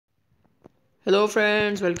Hello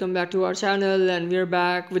friends, welcome back to our channel and we are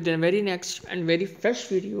back with the very next and very fresh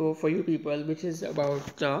video for you people which is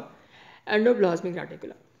about the endoplasmic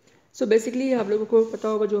reticulum. So basically आप लोगों को पता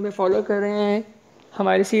होगा जो हमें follow कर रहे हैं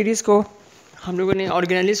हमारी सीरीज़ को हम लोगों ने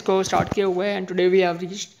ऑर्गेनेलिस को स्टार्ट किया हुआ है and today we have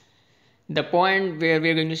reached the point where we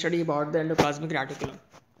are going to study about the endoplasmic reticulum.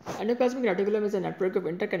 Endoplasmic reticulum is a network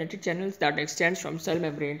of interconnected channels that extends from cell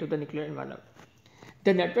membrane to the nuclear envelope. The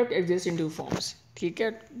network exist in two forms. ठीक है,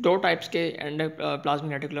 दो types के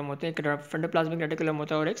endoplasmic reticulum होते हैं. एक rough endoplasmic reticulum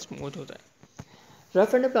होता है और एक स्मूथ होता है.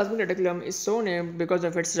 Rough endoplasmic reticulum is so named because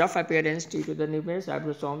of its rough appearance due to the numerous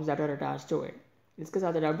ribosomes that are attached to it. इसके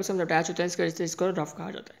साथ राइबोसोम्स अटैच होते हैं, इसकी वजह से इसको रफ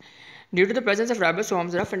कहा जाता है. Due to the presence of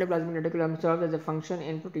ribosomes rough endoplasmic reticulum serves as a function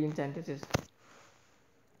in protein synthesis.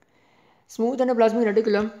 Smooth endoplasmic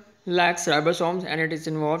reticulum lacks ribosomes and it is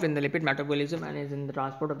involved in the lipid metabolism and is in the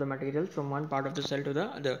transport of the materials from one part of the cell to the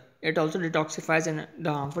other. It also detoxifies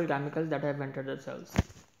the harmful chemicals that have entered the cells.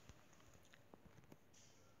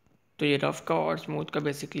 तो ये rough का और smooth का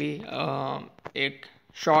basically एक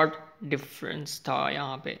short difference था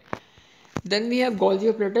यहाँ पे. Then we have Golgi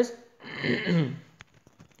apparatus.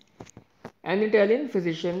 An Italian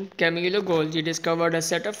physician, Camillo Golgi, discovered a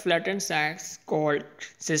set of flattened sacs called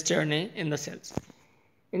cisternae in the cells.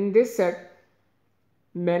 In this set,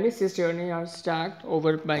 many cisternae are stacked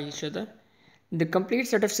over by each other. The complete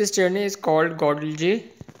set of cisternae is called Golgi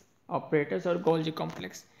apparatus or Golgi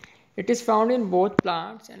complex. It is found in both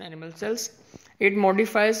plants and animal cells. It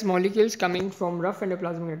modifies molecules coming from rough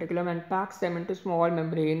endoplasmic reticulum and packs them into small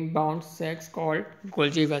membrane-bound sacs called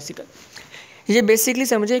Golgi vesicle. ये basically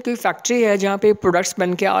समझे कोई factory है जहाँ पे products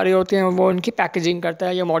बन के आ रहे होते हैं, वो उनकी पैकेजिंग करता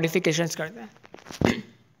है या मॉडिफिकेशंस करता है.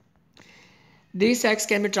 These sacs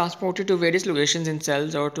can be transported to various locations in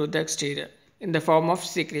cells or to the exterior in the form of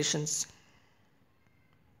secretions.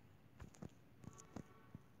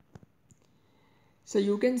 So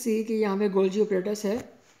you can see कि यहाँ पे Golgi apparatus है,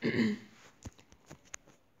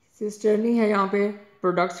 सिस्टर्नी है, यहाँ पे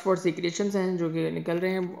प्रोडक्ट्स फॉर सिक्रेशंस हैं जो कि निकल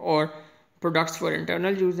रहे हैं और प्रोडक्ट्स फॉर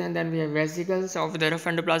इंटरनल यूज हैं. Then we have vesicles of the rough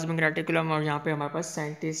endoplasmic reticulum और यहाँ पे हमारे पास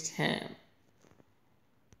साइंटिस्ट हैं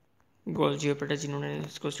Golgi apparatus जिन्होंने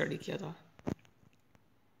इसको स्टडी किया था.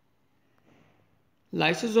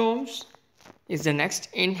 Lysosomes is the next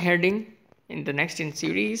in heading in the next in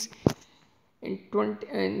series. In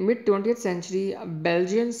mid 20th century, a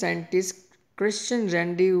Belgian scientist Christian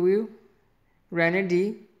René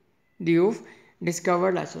Diouf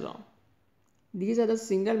discovered lysosome. These are the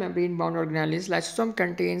single membrane bound organelles. Lysosome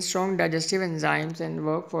contains strong digestive enzymes and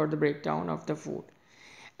work for the breakdown of the food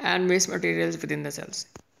and waste materials within the cells.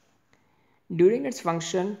 During its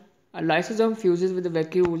function, a lysosome fuses with a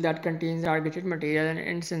vacuole that contains targeted material and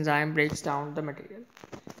its enzyme breaks down the material.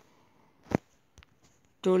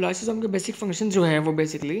 तो lysosome के basic function जो है वो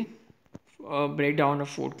basically break down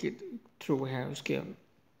of food के through है उसके.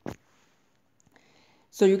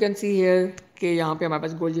 So you can see here कि यहाँ पे हमारे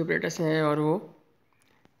पास Golgi apparatus है और वो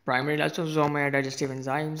प्राइमरी लाइसोसोम है, डाइजेस्टिव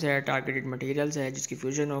एंजाइम्स है, टारगेटेड मटेरियल्स है जिसकी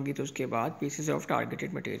फ्यूजन होगी तो उसके बाद पीसेस ऑफ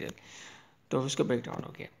टारगेटेड मटेरियल तो उसका ब्रेक डाउन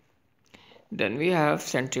हो गया. Then we have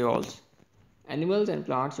centrioles. Animals and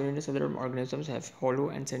plants unicellular organisms have hollow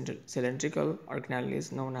and cylindrical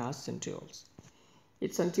organelles known as centrioles.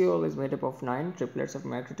 Each centriole is made up of 9 triplets of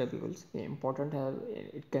microtubules. Important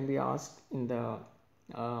it can be asked in the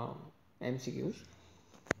MCQs.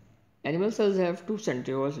 Animal cells have 2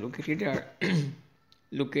 centrioles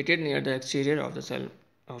located near the exterior of the cell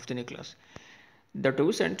of the nucleus. The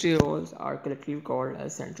 2 centrioles are collectively called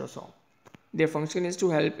as centrosome. Their function is to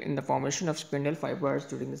help in the formation of spindle fibers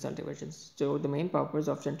during the cell division. So the main purpose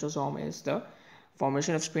of centrosome is the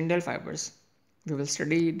formation of spindle fibers. We will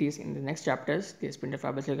study these in the next chapters. The spindle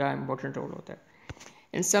fibers का important role होता है.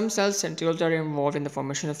 In some cells, centrioles are involved in the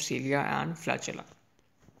formation of cilia and flagella.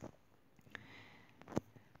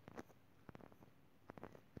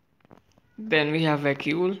 Then we have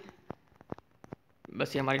vacuole.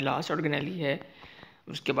 बस ये हमारी last organelle है,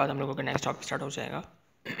 उसके बाद हम लोगों का नेक्स्ट टॉपिक स्टार्ट हो जाएगा.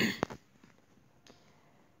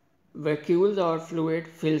 Vacuoles are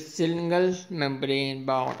fluid-filled single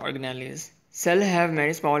membrane-bound organelles. Cells have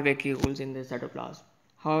many small vacuoles in the cytoplasm.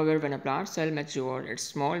 However, when a plant cell matures, its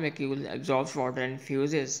small vacuole absorbs water and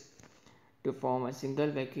fuses to form a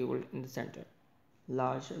single vacuole in the center,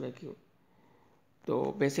 large vacuole. तो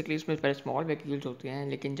basically इसमें पहले small vacuoles होते हैं,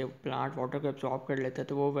 लेकिन जब plant water को absorb कर लेता है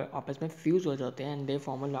तो वो आपस में फ्यूज हो जाते हैं and they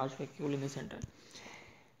form a large vacuole in the centre.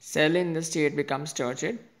 Cell in this state becomes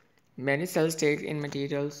turgid. Many cells take in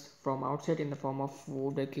materials from outside in the form of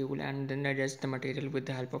food vacuole and then digest the material with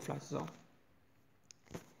the help of lysosome.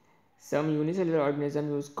 Some unicellular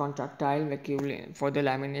organisms use contractile vacuole for the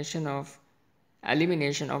lamination of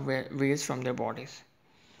elimination of waste from their bodies.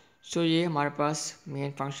 सो ये हमारे पास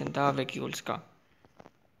main function था vacuoles का।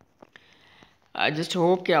 I just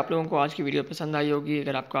hope कि आप लोगों को आज की वीडियो पसंद आई होगी।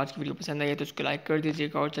 अगर आपको आज की वीडियो पसंद आई है तो उसको लाइक कर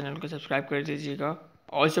दीजिएगा और चैनल को सब्सक्राइब कर दीजिएगा।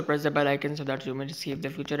 Also press the bell icon so that you may receive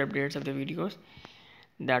the future updates of the videos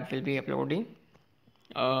that will be uploading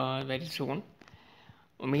very soon.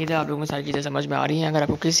 उम्मीद है आप लोगों को सारी चीज़ें समझ में आ रही हैं। अगर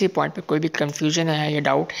आपको किसी पॉइंट पे कोई भी कंफ्यूजन है या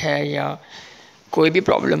डाउट है या कोई भी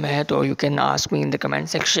प्रॉब्लम है तो you can ask me in the comment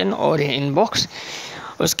section और इनबॉक्स।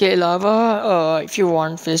 उसके अलावा if you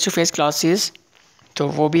want face to face classes तो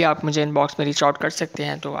वो भी आप मुझे इनबॉक्स में रीच आउट कर सकते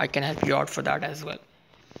हैं, तो I can help you out for that as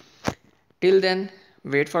well. Till then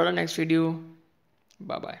wait for the next video.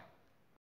 Bye bye.